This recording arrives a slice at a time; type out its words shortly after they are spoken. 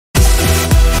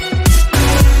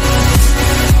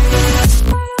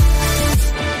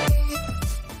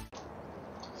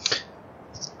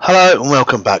Hello and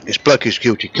welcome back. It's Bloke Who's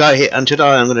Guilty K here, and today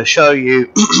I'm going to show you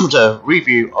the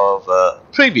review of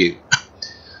preview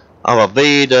of a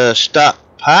Vaderstad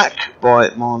pack by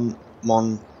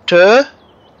Monteur.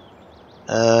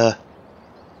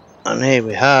 And here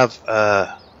we have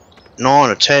 9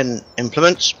 or 10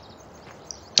 implements,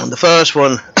 and the first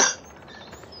one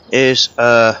is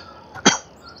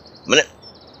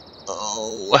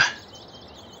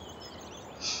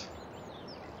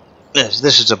yes,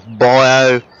 this is a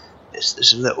bio. This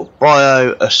is a little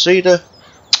bio cedar.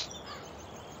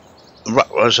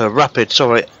 Was a rapid,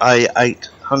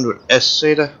 A800S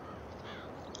cedar.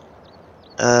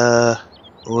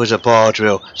 Was a bar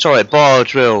drill. Bar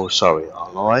drill.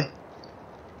 I lie.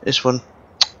 This one.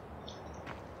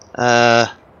 And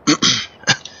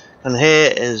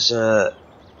here is a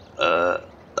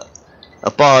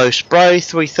Bio Spray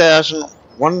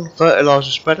 3001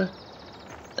 fertilizer spreader.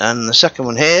 And the second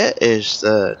one here is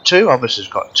the obviously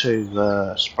it's got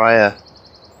two sprayer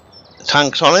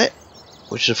tanks on it,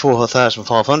 which is a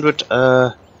 4500.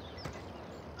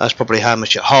 That's probably how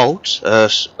much it holds.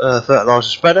 Fertilizer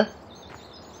spreader.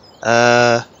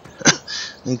 And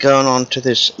going on to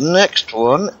this next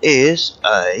one is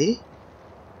a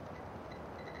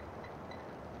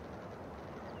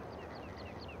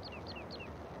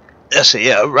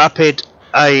rapid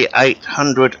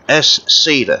A800S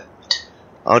cedar.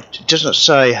 It doesn't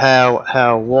say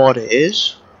how wide it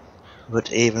is,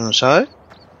 but even so.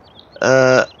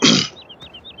 On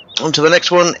to the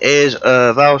next one is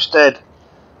Vaderstad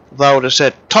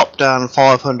top down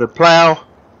 500 plow.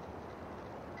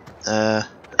 And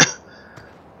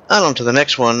on to the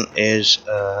next one is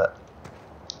the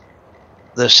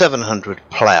 700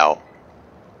 plow.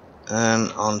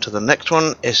 And on to the next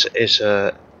one is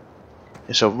a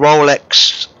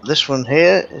Rollex. This one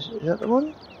here is that the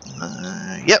one?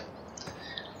 Yep,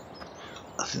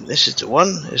 I think this is the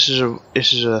one. This is a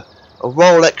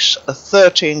Rollex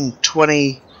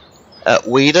 1320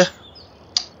 weeder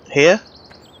here.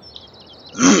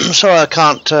 Sorry, I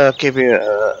can't give you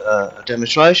a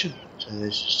demonstration. So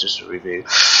this is just a review.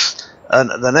 And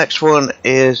the next one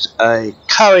is a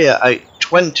Carrier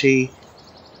 820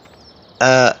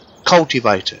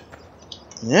 Cultivator.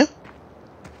 Yeah.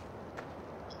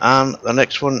 And the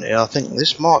next one, I think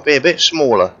this might be a bit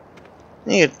smaller.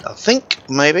 I think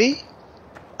maybe.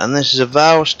 And this is a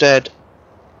Vaderstad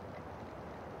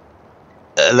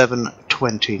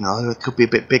 1120. No, it could be a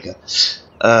bit bigger.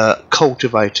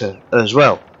 Cultivator as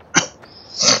well.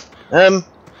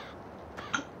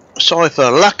 Sorry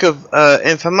for lack of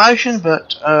information,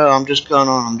 but I'm just going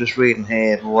on. I'm just reading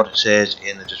here what it says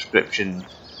in the description,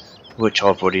 which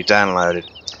I've already downloaded.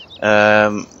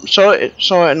 Sorry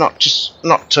not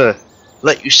to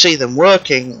let you see them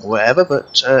working or whatever,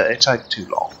 but it takes too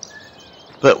long.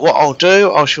 But what I'll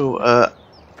do, I shall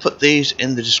put these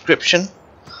in the description.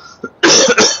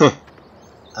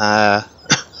 I'll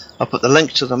put the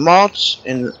link to the mods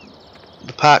in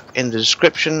the pack in the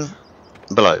description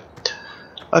below.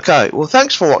 Okay, well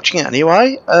thanks for watching it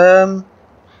anyway.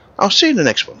 I'll see you in the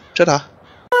next one. Ta-da.